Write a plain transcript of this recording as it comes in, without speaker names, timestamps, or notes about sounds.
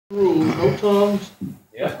rules, no tongues.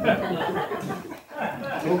 Yeah.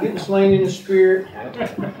 No getting slain in the spirit.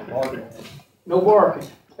 No barking.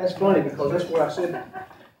 That's funny because that's what I said.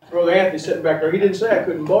 Brother Anthony sitting back there, he didn't say I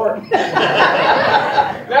couldn't bark.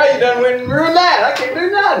 Now you done went and ruined that. I can't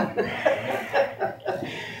do nothing.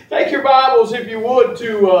 Take your Bibles, if you would,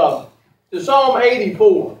 to Psalm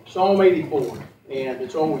 84. Psalm 84. And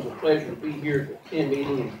it's always a pleasure to be here at the 10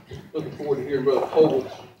 meeting, and looking forward to hearing Brother Colby,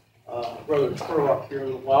 Brother Spurlock here in a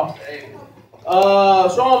little while.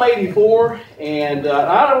 Psalm 84, and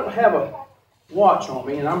I don't have a watch on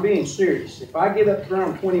me, and I'm being serious. If I get up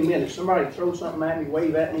around 20 minutes, somebody throw something at me,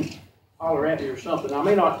 wave at me, holler at me or something. I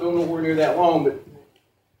may not go nowhere near that long, but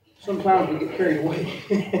sometimes we get carried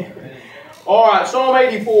away. All right, Psalm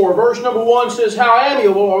 84, verse number 1 says, How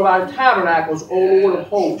amiable are thy tabernacles, O Lord of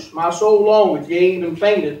hosts! My soul longeth, yea, even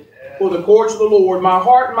fainteth, for the courts of the Lord. My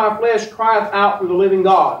heart and my flesh crieth out for the living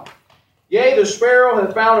God. Yea, the sparrow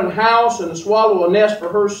hath found an house, and the swallow a nest for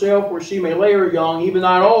herself, where she may lay her young, even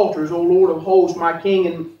thine altars, O Lord of hosts, my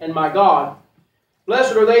King and my God.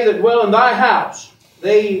 Blessed are they that dwell in thy house.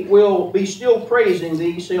 They will be still praising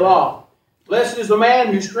thee, Selah. Blessed is the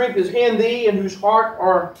man whose strength is in thee, and whose heart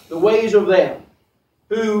are the ways of them.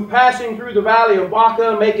 Who, passing through the valley of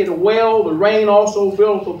Baca, make it a well, the rain also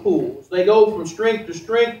filleth the pools. They go from strength to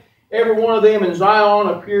strength, every one of them in Zion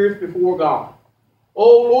appeareth before God.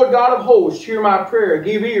 O Lord God of hosts, hear my prayer.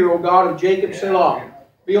 Give ear, O God of Jacob, Selah.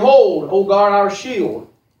 Behold, O God, our shield,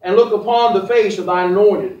 and look upon the face of thine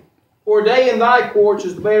anointed. For a day in thy courts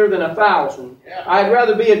is better than 1,000. I'd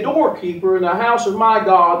rather be a doorkeeper in the house of my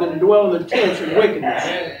God than to dwell in the tents of wickedness.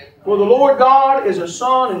 For the Lord God is a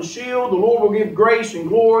sun and shield. The Lord will give grace and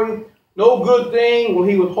glory. No good thing will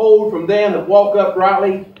he withhold from them that walk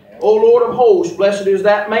uprightly. O Lord of hosts, blessed is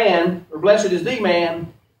that man, or blessed is the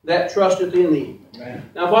man that trusteth in thee. Amen.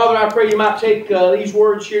 Now, Father, I pray you might take these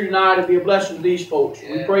words here tonight and be a blessing to these folks.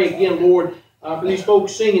 We pray again, Lord, for these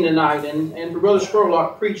folks singing tonight, and for Brother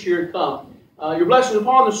Spurlock, preach here to come. Your blessing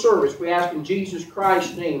upon the service, we ask in Jesus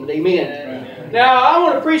Christ's name, and amen. Amen. Now, I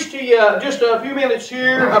want to preach to you just a few minutes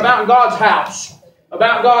here about God's house.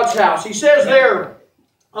 About God's house. He says there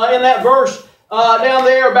in that verse down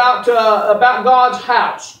there about God's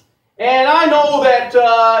house. And I know that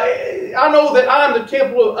I'm the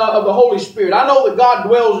temple of the Holy Spirit. I know that God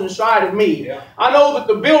dwells inside of me. Yeah. I know that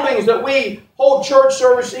the buildings that we hold church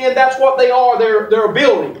service in, that's what they are. They're a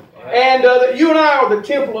building. And that you and I are the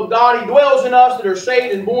temple of God. He dwells in us that are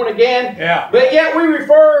saved and born again. Yeah. But yet we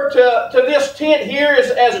refer to this tent here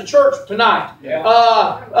as a church tonight. Yeah.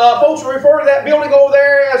 Folks refer to that building over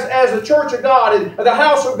there as the church of God and the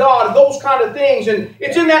house of God and those kind of things. And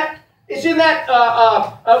it's in that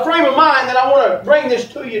frame of mind that I want to bring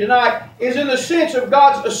this to you tonight, is in the sense of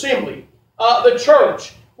God's assembly, the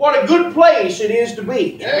church. What a good place it is to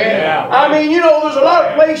be. Yeah. I mean, you know, there's a lot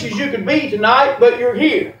of places you could be tonight, but you're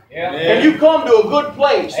here. Yeah. And you come to a good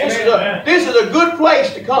place. This is a good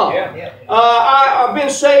place to come. Yeah. I've been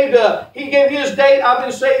saved. He gave his date. I've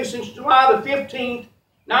been saved since July the 15th.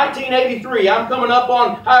 1983. I'm coming up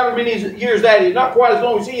on however many years that is. Not quite as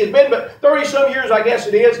long as he has been, but 30-some years I guess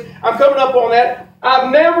it is. I'm coming up on that.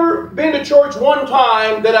 I've never been to church one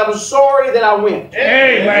time that I was sorry that I went.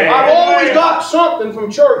 Amen. I've always got something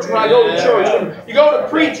from church when I go to church. When you go to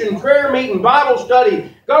preaching, prayer meeting, Bible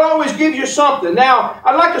study, God always gives you something. Now,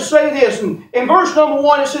 I'd like to say this. In verse number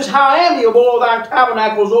 1, it says, How amiable are thy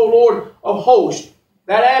tabernacles, O Lord of hosts.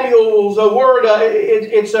 That amiable is a word,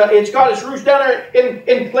 it's got its roots down there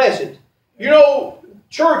in pleasant. You know,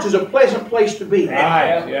 church is a pleasant place to be.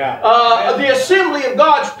 Right, yeah. The assembly of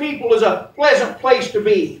God's people is a pleasant place to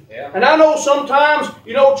be. Yeah. And I know sometimes,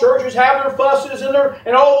 you know, churches have their fusses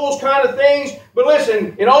and all those kind of things. But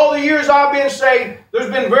listen, in all the years I've been saved, there's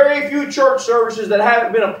been very few church services that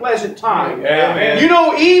haven't been a pleasant time. Yeah, you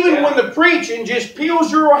know, even when the preaching just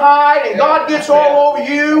peels your hide and God gets all over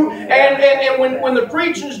you, and when the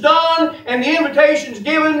preaching's done and the invitation's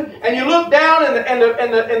given, and you look down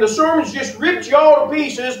and the sermon's just ripped you all to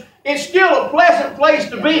pieces, it's still a pleasant place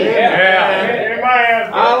to be.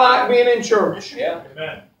 Yeah. I like being in church. Yeah.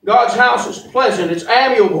 God's house is pleasant. It's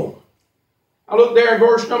amiable. I look there in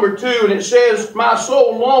verse number 2, and it says, My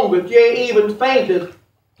soul longeth, yea, even fainteth,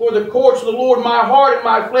 for the courts of the Lord. My heart and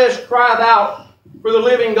my flesh crieth out for the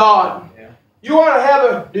living God. Yeah. You ought to have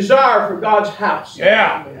a desire for God's house.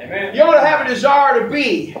 Yeah. Amen. You ought to have a desire to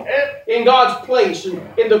be in God's place, and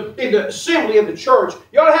in the assembly of the church.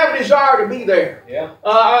 You ought to have a desire to be there. Yeah.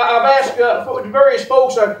 I've asked various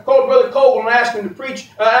folks. I called Brother Colby and asked him to preach,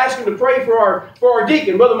 asked him to pray for our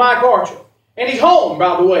deacon, Brother Mike Archer. And he's home,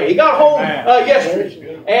 by the way. He got home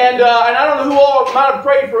yesterday. And I don't know who all might have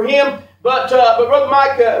prayed for him. But Brother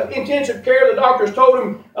Mike, intensive care, the doctors told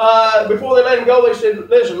him before they let him go, they said,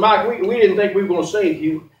 listen, Mike, we didn't think we were going to save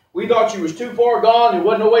you. We thought you was too far gone. There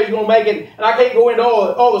wasn't no way he was going to make it. And I can't go into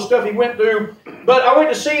all the stuff he went through. But I went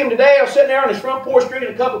to see him today. I was sitting there on his front porch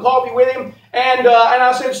drinking a cup of coffee with him. And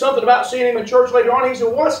I said something about seeing him in church later on. He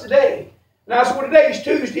said, what's today? And I said, well, today's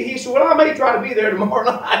Tuesday. He said, well, I may try to be there tomorrow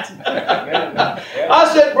night.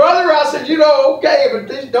 I said, brother, you know, okay,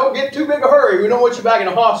 but don't get too big a hurry. We don't want you back in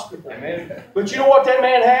the hospital. Amen. But you know what that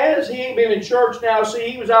man has? He ain't been in church now. See,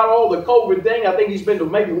 he was out all the COVID thing. I think he's been to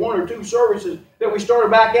maybe 1 or 2 services that we started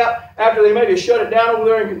back out after they maybe shut it down over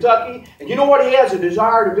there in Kentucky. And you know what he has a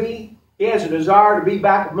desire to be? He has a desire to be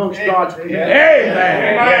back amongst God's people.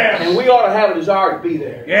 Amen. And we ought to have a desire to be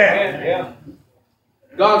there. Yeah.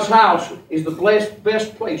 God's house is the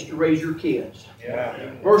best place to raise your kids.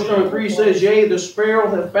 Yeah. Verse number 3 says, yea, the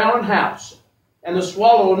sparrow hath found an house, and the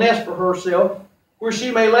swallow a nest for herself, where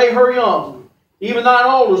she may lay her young. Even thine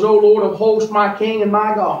altars, O Lord of hosts, my King and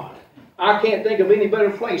my God. I can't think of any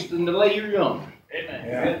better place than to lay your young. Amen.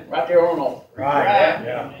 Yeah. Right there on the altar. Right.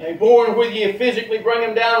 Yeah. They born with you physically, bring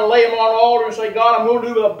them down and lay them on the altar and say, God, I'm going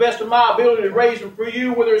to do the best of my ability to raise them for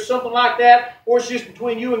you, whether it's something like that, or it's just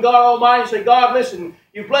between you and God Almighty. Say, God, listen,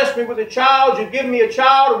 you blessed me with a child, you've given me a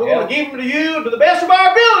child, and we're going to give him to you to the best of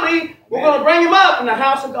our ability. We're going to bring him up in the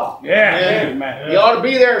house of God. Yeah. Amen. You ought to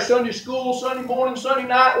be there Sunday school, Sunday morning, Sunday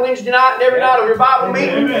night, Wednesday night, and every night of your Bible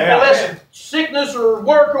meeting. Unless sickness or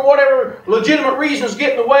work or whatever legitimate reasons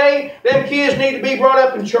get in the way, them kids need to be brought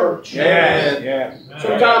up in church. Yeah.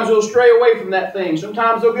 Sometimes they'll stray away from that thing.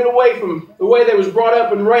 Sometimes they'll get away from the way they was brought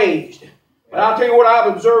up and raised. But I'll tell you what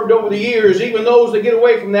I've observed over the years, even those that get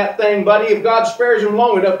away from that thing, buddy, if God spares them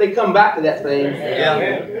long enough, they come back to that thing. Yeah.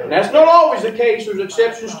 And that's not always the case. There's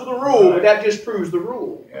exceptions to the rule, but that just proves the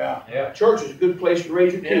rule. Yeah. Church is a good place to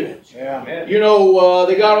raise your kids. Yeah. You know,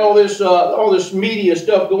 they got all this media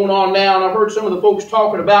stuff going on now, and I've heard some of the folks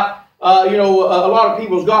talking about, a lot of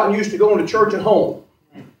people's gotten used to going to church at home.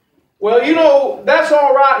 Well, you know, that's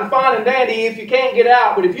all right and fine and dandy if you can't get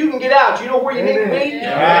out. But if you can get out, you know where you need to be?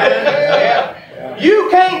 Yeah. You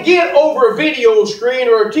can't get over a video screen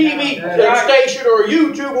or a TV station or a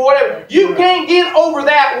YouTube or whatever. You can't get over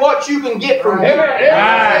that what you can get from here.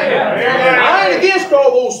 I ain't against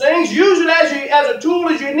all those things. Use it as a tool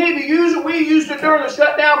as you need to use it. We used it during the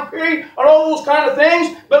shutdown period and all those kind of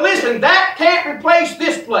things. But listen, that can't replace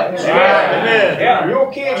this place.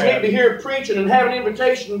 Your kids need to hear preaching and have an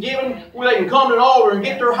invitation given where they can come to an altar and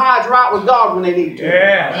get their hides right with God when they need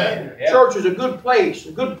to. Church is a good place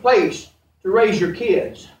to raise your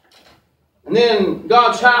kids. And then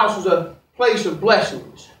God's house is a place of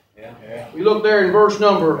blessings. We look there in verse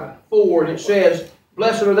number 4 and it says,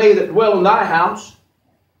 blessed are they that dwell in thy house.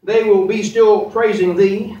 They will be still praising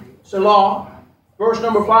thee. Selah. Verse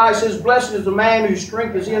number 5 says, blessed is the man whose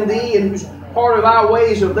strength is in thee and whose part of thy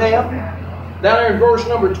ways of them. Down there in verse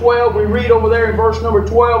number 12, we read over there in verse number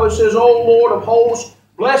 12, it says, O Lord of hosts,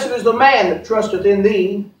 blessed is the man that trusteth in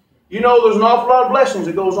thee. You know there's an awful lot of blessings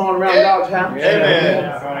that goes on around God's house.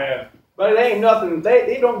 Amen. But it ain't nothing.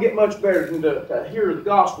 They don't get much better than to hear the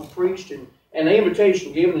gospel preached and the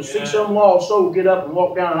invitation given and see some lost soul get up and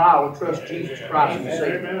walk down an aisle and trust Jesus Christ as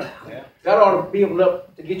Savior. That ought to be able to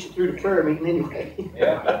get you through the prayer meeting anyway.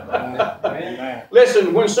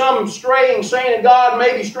 Listen, when some straying saint of God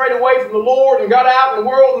maybe strayed away from the Lord and got out in the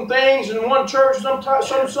world and things, and in one church, some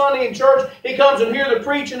Sunday in church, he comes and hears the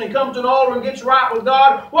preaching and comes to an altar and gets right with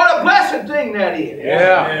God. What a blessed thing that is.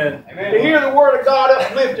 To hear the Word of God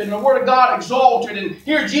uplifted and the Word of God exalted and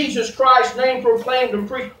hear Jesus Christ's name proclaimed and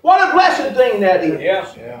preached. What a blessed thing that is.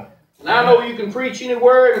 And I know you can preach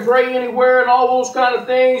anywhere and pray anywhere and all those kind of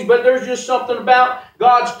things, but there's just something about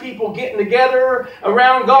God's people getting together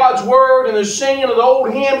around God's Word and the singing of the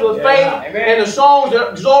old hymns of the faith and the songs that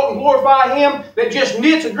exalt and glorify Him that just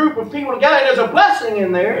knits a group of people together. And there's a blessing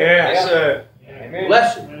in there.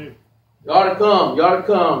 Blessing. You ought to come. You ought to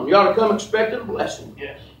come. You ought to come expecting a blessing.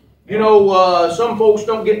 You know, some folks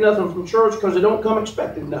don't get nothing from church because they don't come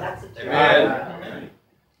expecting nothing.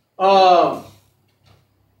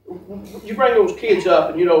 You bring those kids up,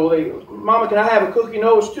 and you know, Mama, can I have a cookie?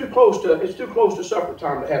 No, it's too close to supper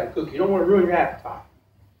time to have a cookie. You don't want to ruin your appetite.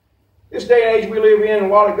 This day and age we live in, a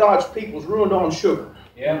lot of God's people is ruined on sugar.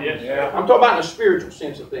 I'm talking about in the spiritual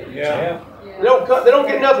sense of things. They don't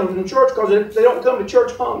get nothing from church because they don't come to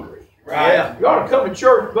church hungry. You ought to come to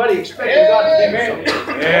church, buddy, expecting God to give you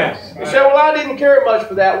something. You say, well, I didn't care much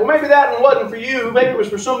for that. Well, maybe that one wasn't for you. Maybe it was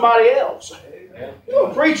for somebody else. You know,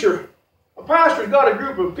 a preacher. A pastor's got a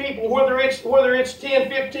group of people, whether it's 10,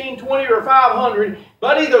 15, 20, or 500,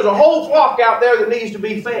 buddy, there's a whole flock out there that needs to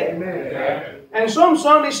be fed. And some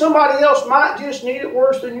Sundays, somebody else might just need it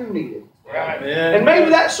worse than you need it. Right. And maybe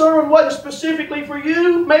that sermon wasn't specifically for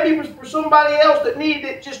you. Maybe it was for somebody else that needed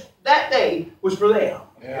it just that day was for them.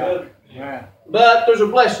 Yeah. Yeah. But there's a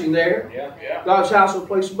blessing there. Yeah. Yeah. God's house will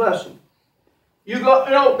place a blessing. You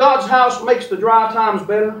know, God's house makes the dry times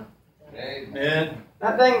better. Amen.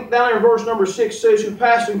 That thing down there in verse number 6 says, you're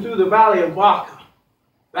passing through the valley of Baca,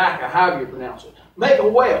 however you pronounce it. Make a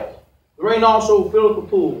well. The rain also filleth the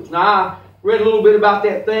pools. Now, I read a little bit about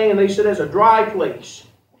that thing, and they said it's a dry place.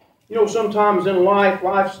 You know, sometimes in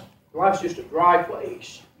life's just a dry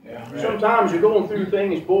place. Yeah. Sometimes you're going through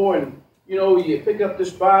things, boy, and you know, you pick up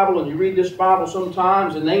this Bible and you read this Bible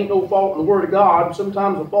sometimes, and there ain't no fault in the Word of God.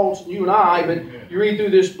 Sometimes the fault's in you and I, but you read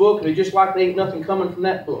through this book, and it's just like there ain't nothing coming from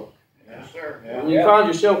that book. Yes, sir. When you find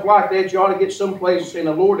yourself like that, you ought to get someplace and say,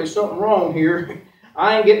 now, Lord, there's something wrong here.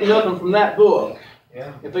 I ain't getting nothing from that book.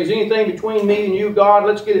 Yeah. If there's anything between me and you, God,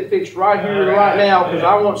 let's get it fixed right here and right now, because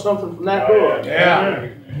I want something from that book. Yeah.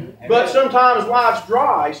 But sometimes life's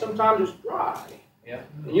dry. Sometimes it's dry. Yeah.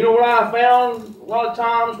 And you know what I found? A lot of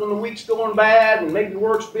times when the week's going bad, and maybe the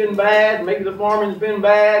work's been bad, and maybe the farming's been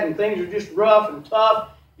bad, and things are just rough and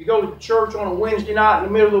tough, you go to church on a Wednesday night in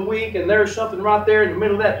the middle of the week, and there's something right there in the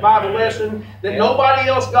middle of that Bible lesson that nobody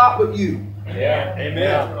else got but you. Yeah.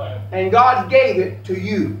 Amen. And God gave it to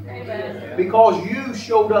you. Amen. Because you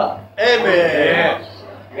showed up. Amen.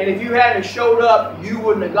 And if you hadn't showed up, you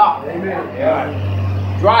wouldn't have got it. Amen.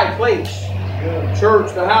 Yeah. Dry place.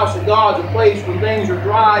 Church, the house of God, is a place when things are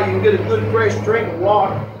dry, you can get a good fresh drink of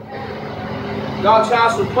water. God's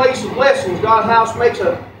house is a place of blessings. God's house makes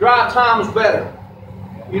a dry times better.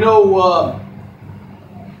 You know,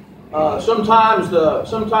 sometimes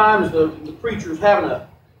the preacher's having a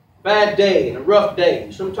bad day and a rough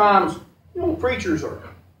day. Sometimes, you know, preachers are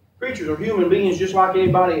human beings just like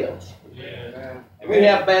anybody else. And we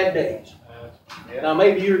have bad days. Now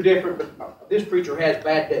maybe you're different, but this preacher has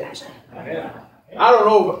bad days. I don't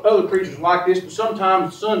know if other preachers like this, but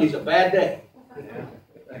sometimes Sunday's a bad day.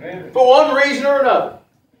 For one reason or another.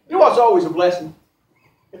 You know what's always a blessing?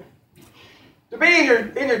 To be in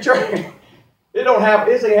your church. This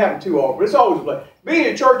ain't happen too often, but it's always a blessing. Be in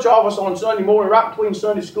your church office on Sunday morning, right between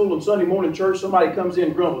Sunday school and Sunday morning church, somebody comes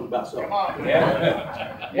in grumbling about something.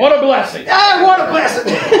 Yeah. What a blessing. Ah, what a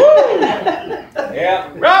blessing.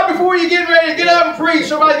 Yeah. Right before you get ready to get up and preach,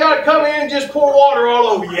 somebody's got to come in and just pour water all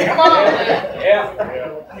over you. Come on. Yeah.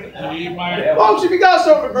 Folks, if you got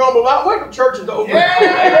something to grumble about, wait till church is over.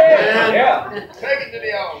 Yeah. Take it to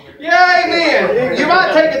the altar. Yeah, amen. You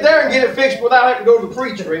might take it there and get it fixed without having to go to the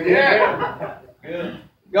preacher. Amen. Yeah. Good.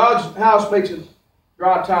 God's house makes it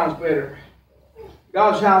dry times better.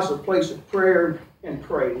 God's house is a place of prayer and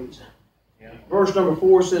praise. Yeah. Verse number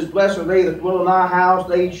 4 says, "Blessed are they that dwell in thy house;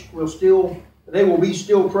 they will be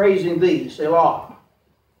still praising thee." Selah.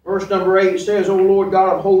 Verse number 8 says, "O Lord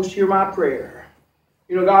God of hosts, hear my prayer."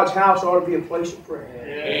 You know, God's house ought to be a place of prayer.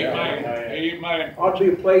 Amen. Amen. Ought to be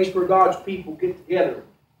a place where God's people get together,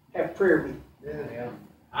 have prayer meeting. Yeah.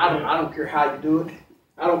 I don't care how you do it.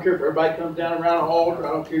 I don't care if everybody comes down around an altar.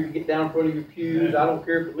 I don't care if you get down in front of your pews. I don't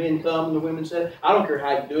care if the men come and the women say. I don't care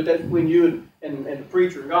how you do it. That's between you and the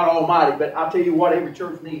preacher and God Almighty. But I'll tell you what every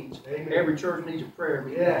church needs. Amen. Every church needs a prayer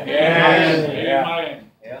meeting. Yeah.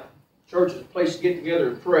 Church is a place to get together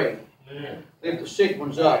and pray. Lift the sick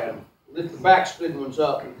ones up. And lift the backslidden ones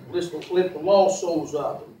up. And lift the lost souls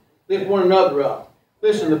up. And lift one another up.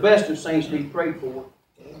 Listen, the best of saints need prayed for.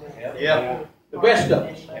 Yeah. The best of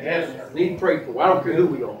us need prayed for. I don't care who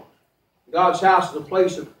we are. God's house is a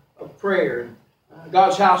place of prayer.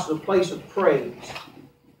 God's house is a place of praise.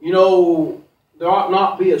 You know, there ought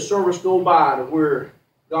not be a service go by to where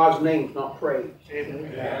God's name's not praised.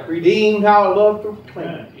 Amen. Redeemed, how I love to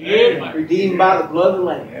proclaim. Amen. Redeemed by the blood of the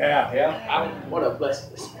Lamb. Yeah. What a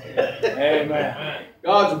blessing. Amen.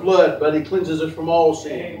 God's blood, but He cleanses us from all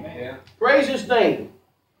sin. Amen. Praise His name.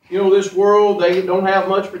 You know, this world, they don't have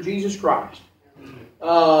much for Jesus Christ.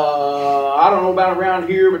 I don't know about around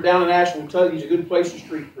here, but down in Asheville, Kentucky is a good place to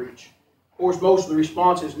street preach. Of course, most of the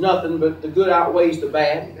response is nothing, but the good outweighs the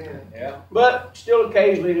bad. Yeah. But still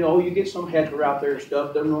occasionally, you know, you get some heckler out there and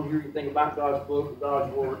stuff. Doesn't want to hear anything about God's book or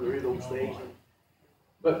God's word or any of those things.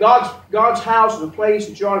 But God's house is a place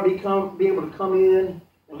that you ought to be able to come in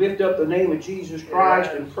and lift up the name of Jesus Christ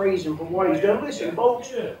and praise Him for what He's done. Listen,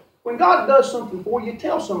 folks, when God does something for you,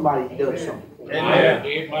 tell somebody He does something for you.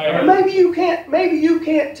 And maybe you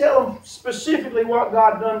can't tell them specifically what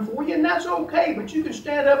God done for you, and that's okay. But you can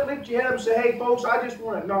stand up, lift your head up, and say, "Hey, folks, I just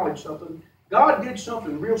want to acknowledge something. God did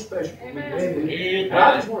something real special for me this week. And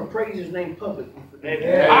I just want to praise His name publicly for that."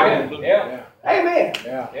 Yeah. Amen.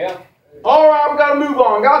 Yeah. All right, we've got to move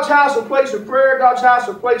on. God's house is a place of prayer. God's house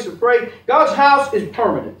is a place of prayer. God's house is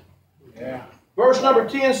permanent. Yeah. Verse number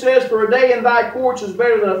 10 says, "For a day in thy courts is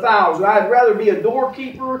better than 1,000. I had rather be a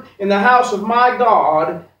doorkeeper in the house of my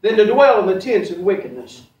God than to dwell in the tents of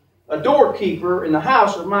wickedness." A doorkeeper in the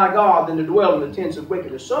house of my God than to dwell in the tents of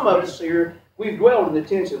wickedness. Some of us here, we've dwelled in the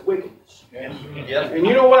tents of wickedness. Yes. And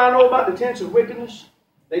you know what I know about the tents of wickedness?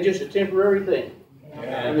 They're just a temporary thing. Yeah.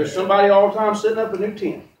 And there's somebody all the time setting up a new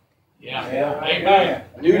tent. Yeah. Amen.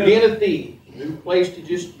 A new den of thieves. A new place to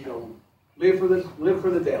just, live for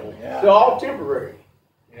the devil. Yeah. They're all temporary.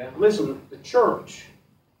 Yeah. Listen, the church,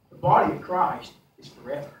 the body of Christ, is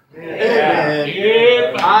forever. Amen.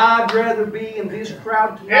 Yeah. I'd rather be in this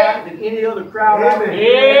crowd tonight than any other crowd I've been in.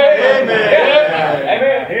 Amen.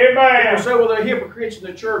 Amen. People say, well, they're hypocrites in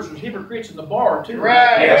the church. There's hypocrites in the bar, too.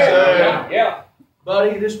 Right. Yes, sir. Yeah.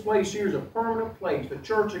 Buddy, this place here is a permanent place. The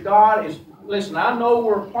church of God is, listen, I know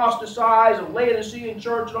we're apostatized and Laodicean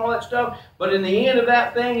church and all that stuff, but in the end of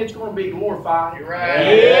that thing, it's going to be glorified. You're right.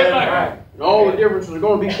 Yeah. And all the differences are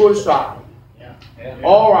going to be put aside. Yeah.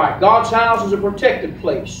 All right, God's house is a protected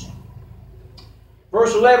place.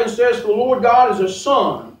 Verse 11 says, "For the Lord God is a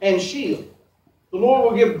sun and shield. The Lord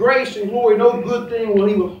will give grace and glory. No good thing will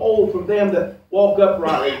He withhold from them that walk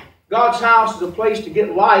uprightly." God's house is a place to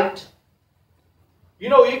get light. You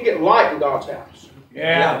know, you can get light in God's house.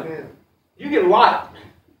 Yeah. You get light.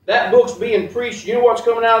 That book's being preached. You know what's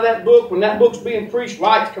coming out of that book? When that book's being preached,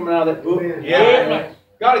 light's coming out of that book. Yeah.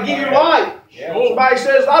 Got to give you light. Yeah. Somebody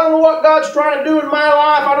says, "I don't know what God's trying to do in my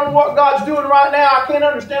life. I don't know what God's doing right now. I can't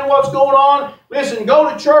understand what's going on." Listen, go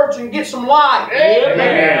to church and get some light.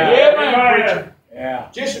 Amen. Yeah.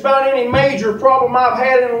 Just about any major problem I've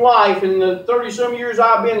had in life in the 30-some years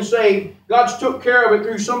I've been saved, God's took care of it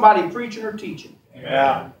through somebody preaching or teaching.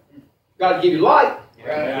 Yeah. Got to give you light.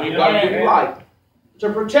 Yeah. Got to give you light. It's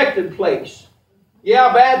a protected place.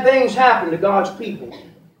 Yeah, bad things happen to God's people.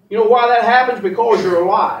 You know why that happens? Because you're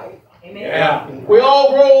alive. Yeah. We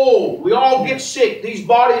all grow old. We all get sick. These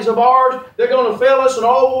bodies of ours, they're going to fail us and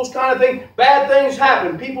all those kind of things. Bad things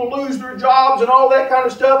happen. People lose their jobs and all that kind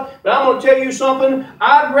of stuff. But I'm going to tell you something.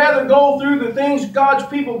 I'd rather go through the things God's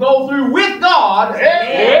people go through with God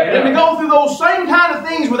than to go through those same kind of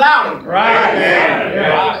things without Him. Right.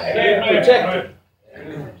 Yeah. Protected.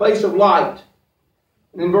 Place of light.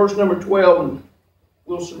 And in verse number 12,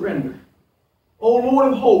 we'll surrender. O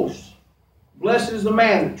Lord of hosts, blessed is the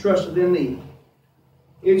man that trusteth in Thee.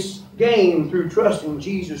 It's gained through trusting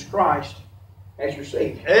Jesus Christ as your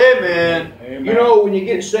Savior. Amen. You know, when you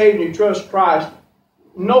get saved and you trust Christ,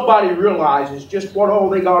 nobody realizes just what all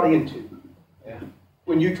they got into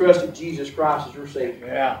when you trusted Jesus Christ as your Savior.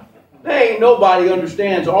 Yeah. There ain't nobody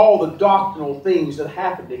understands all the doctrinal things that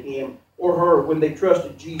happened to him or her when they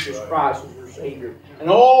trusted Jesus Christ as their Savior. And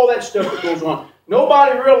all that stuff that goes on.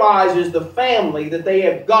 Nobody realizes the family that they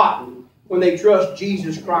have gotten when they trust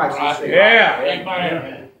Jesus Christ as Savior.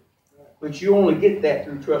 Yeah. But you only get that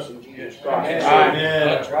through trusting Jesus Christ. Amen.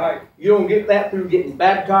 That's right. You don't get that through getting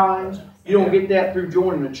baptized. You don't get that through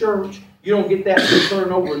joining the church. You don't get that through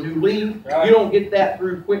turning over a new leaf. Right. You don't get that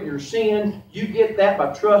through quitting your sin. You get that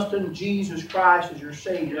by trusting Jesus Christ as your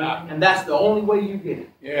Savior. Yeah. And that's the only way you get it.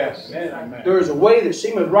 Yes. Amen. There is a way that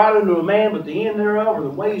seemeth right unto a man, but the end thereof are the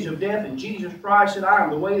ways of death. And Jesus Christ said, "I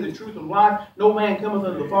am the way, the truth, and life. No man cometh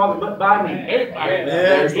unto the Father but by me."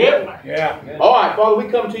 There's the way. Yeah. All right, Father,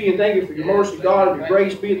 we come to you and thank you for your mercy, God, and your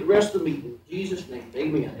grace be at the rest of the meeting. In Jesus' name,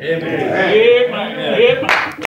 amen. Amen.